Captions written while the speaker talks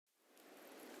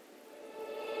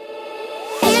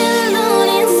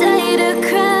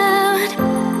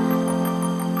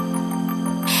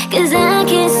'cause I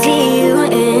can't see you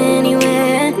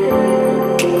anywhere.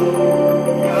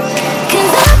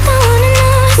 'Cause I don't wanna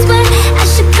know where I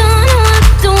should go, no, I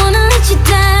don't wanna let you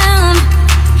down.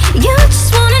 You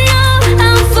just wanna know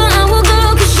how far I will go,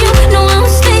 'cause you know I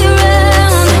will stay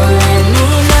around. So let me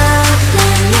know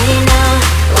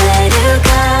where to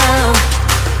go.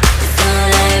 So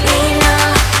let me know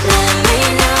where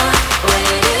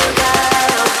to go.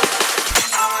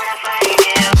 I wanna find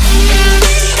you.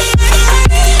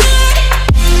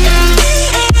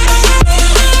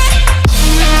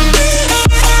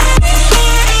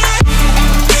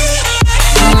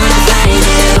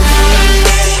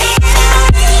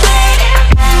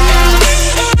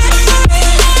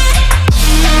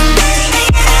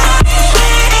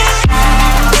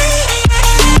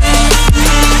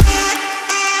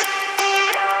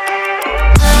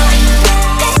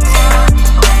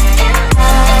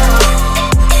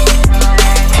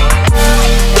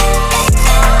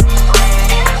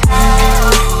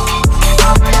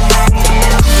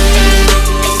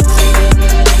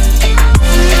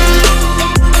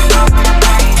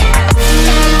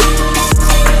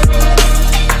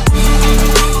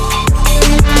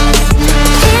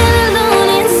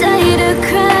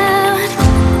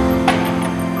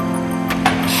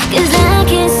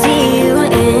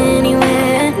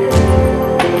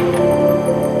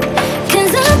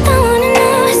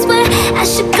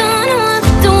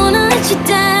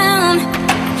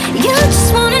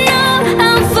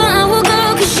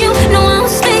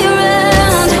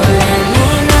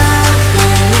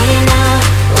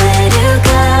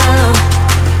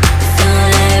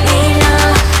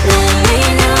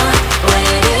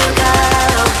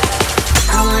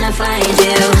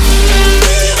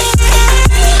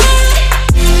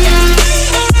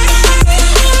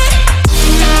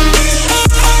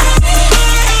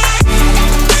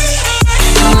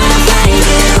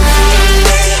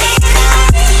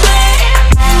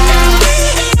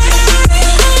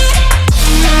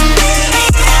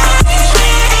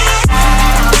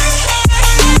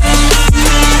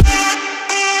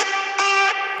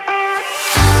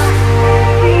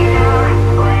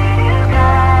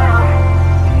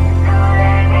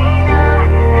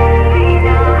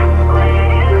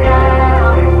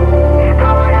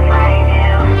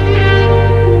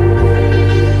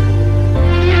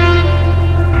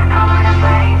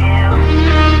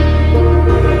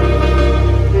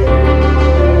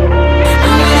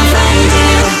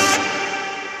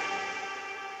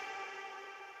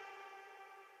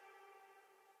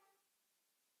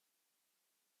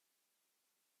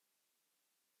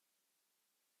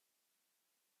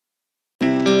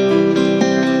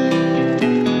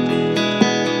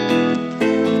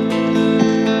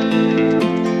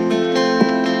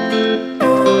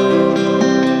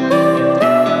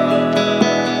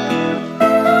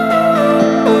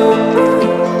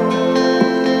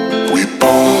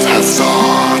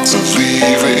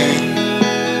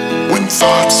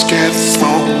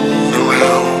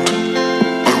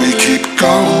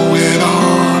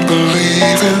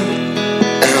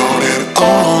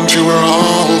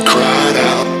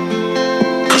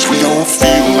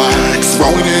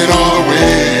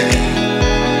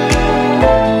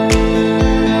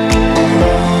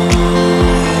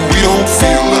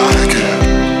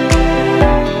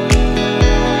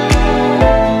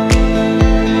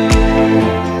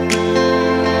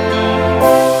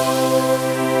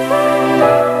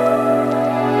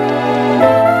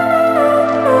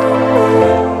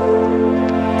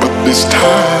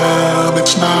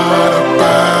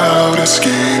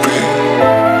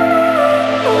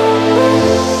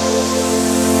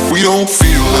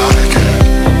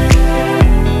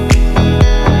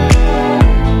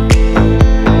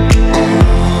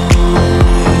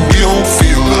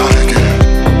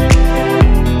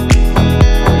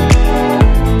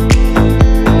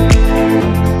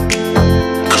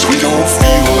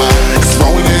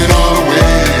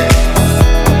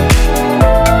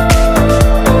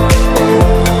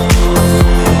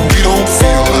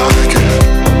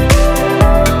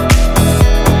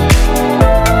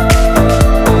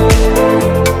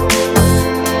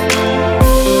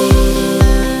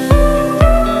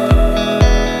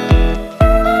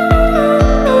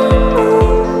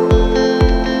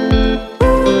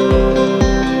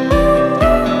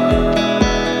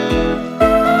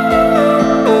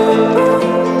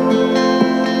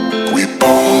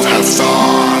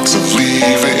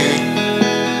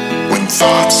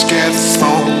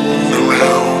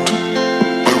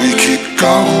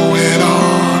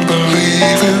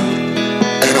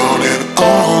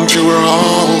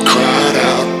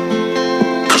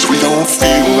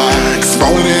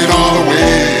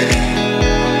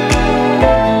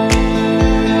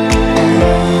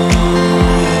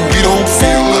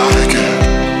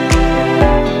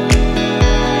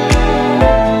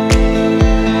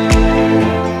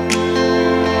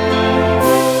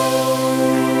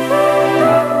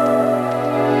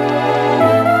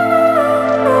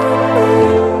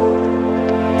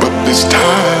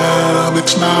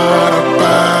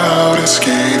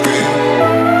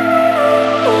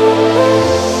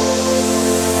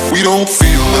 we don't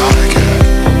feel like it.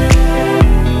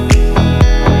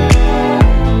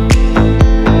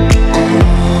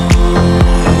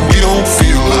 We don't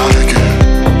feel like it.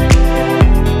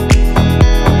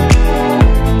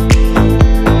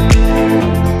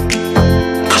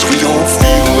 Cause we don't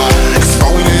feel like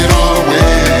throwing it all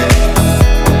away.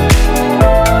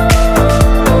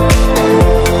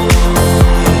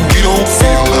 We don't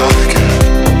feel like it.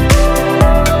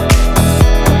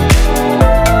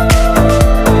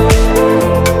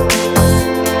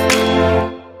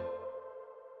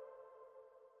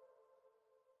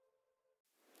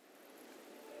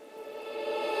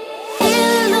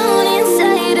 Alone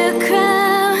inside a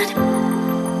crowd,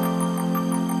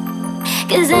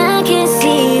 'cause I can't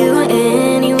see you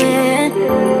anywhere.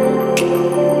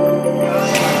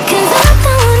 'Cause I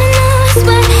don't wanna lose,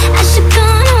 but I should go.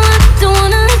 No, I don't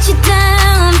wanna let you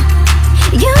down.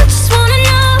 You just wanna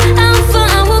know how far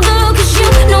I will go, 'cause you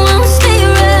know I will stay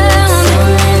around. So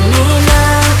let me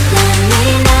know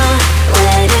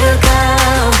where to go.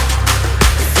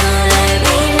 So let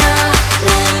me know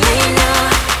where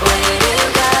to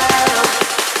go.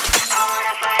 I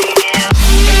wanna find you.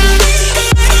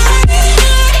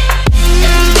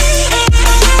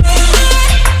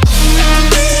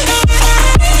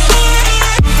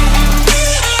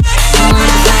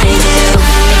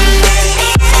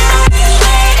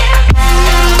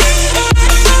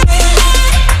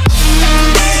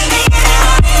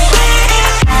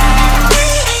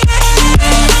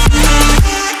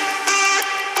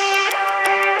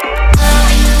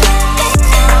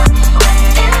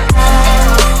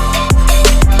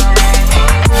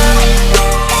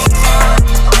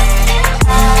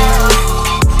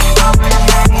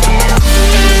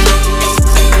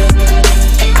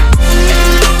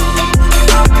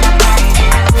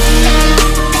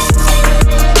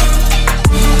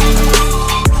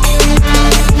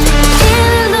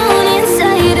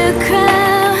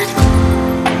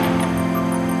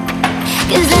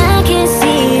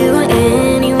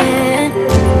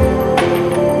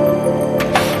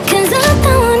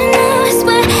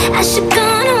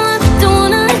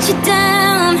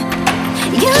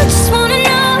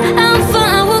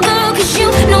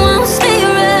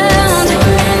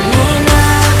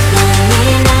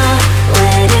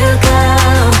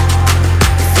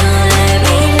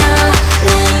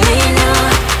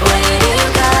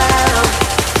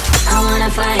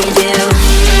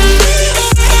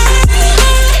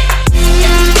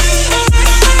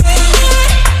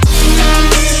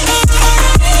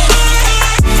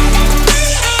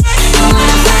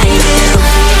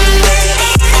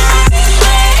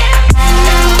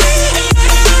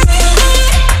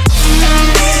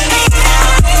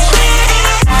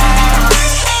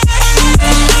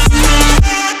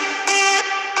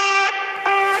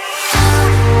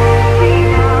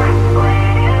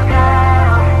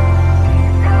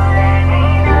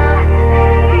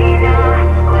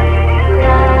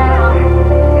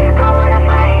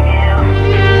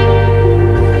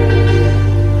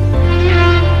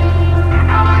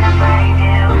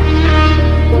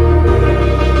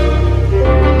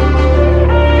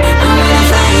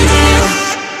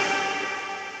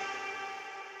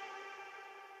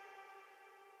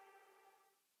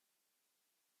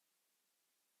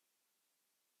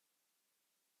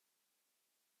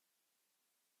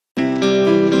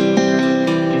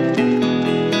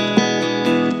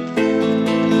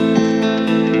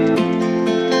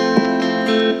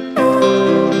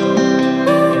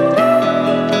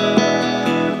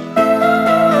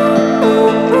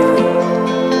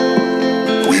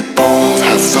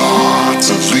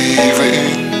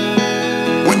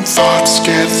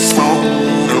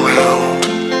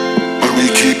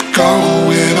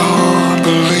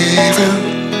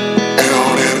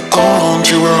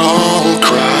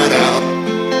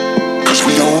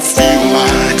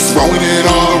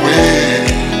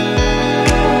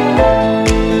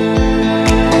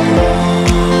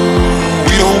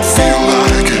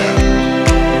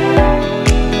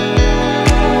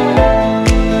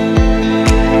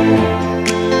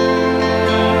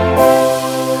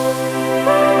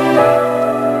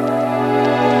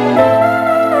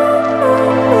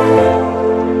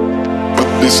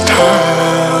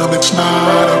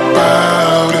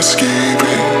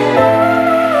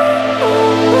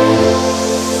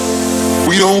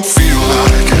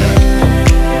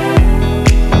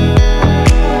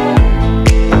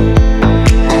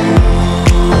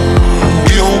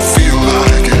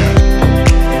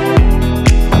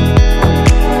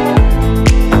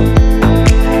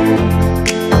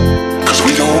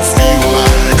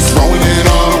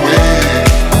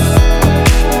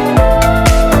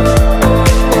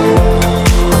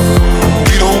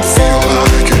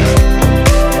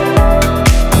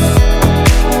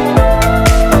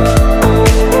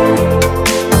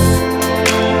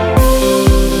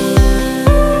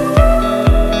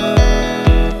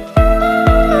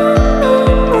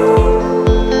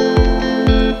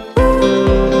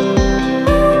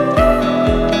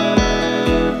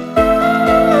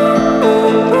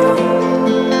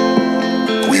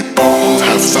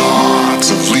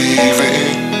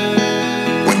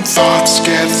 thoughts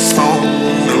get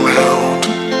thrown around,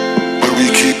 but we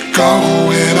keep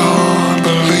going on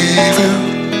believing,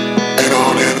 and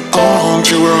on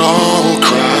till we're all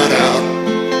cried out,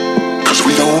 'cause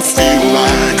we don't feel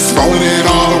like throwing it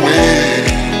all away.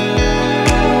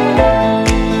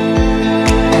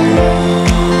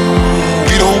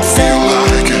 We don't feel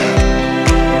like it.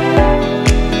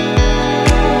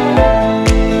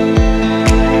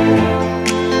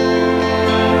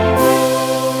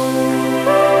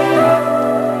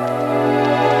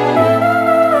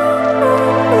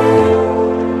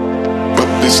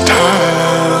 This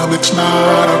time it's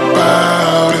not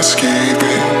about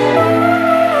escaping.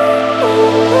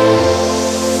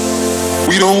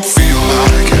 We don't feel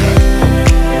like it.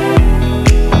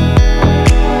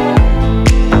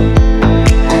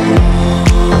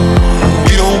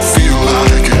 We don't feel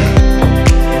like it.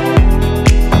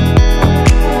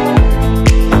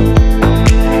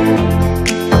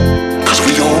 'Cause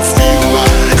we don't feel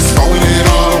like throwing it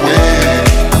all away.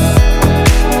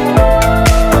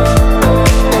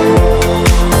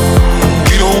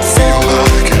 We don't feel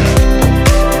like it.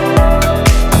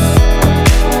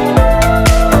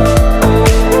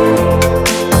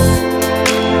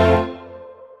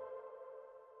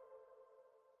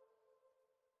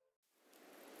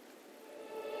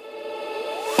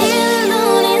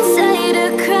 Alone inside a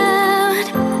crowd,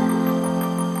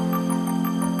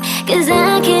 'cause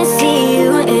I can see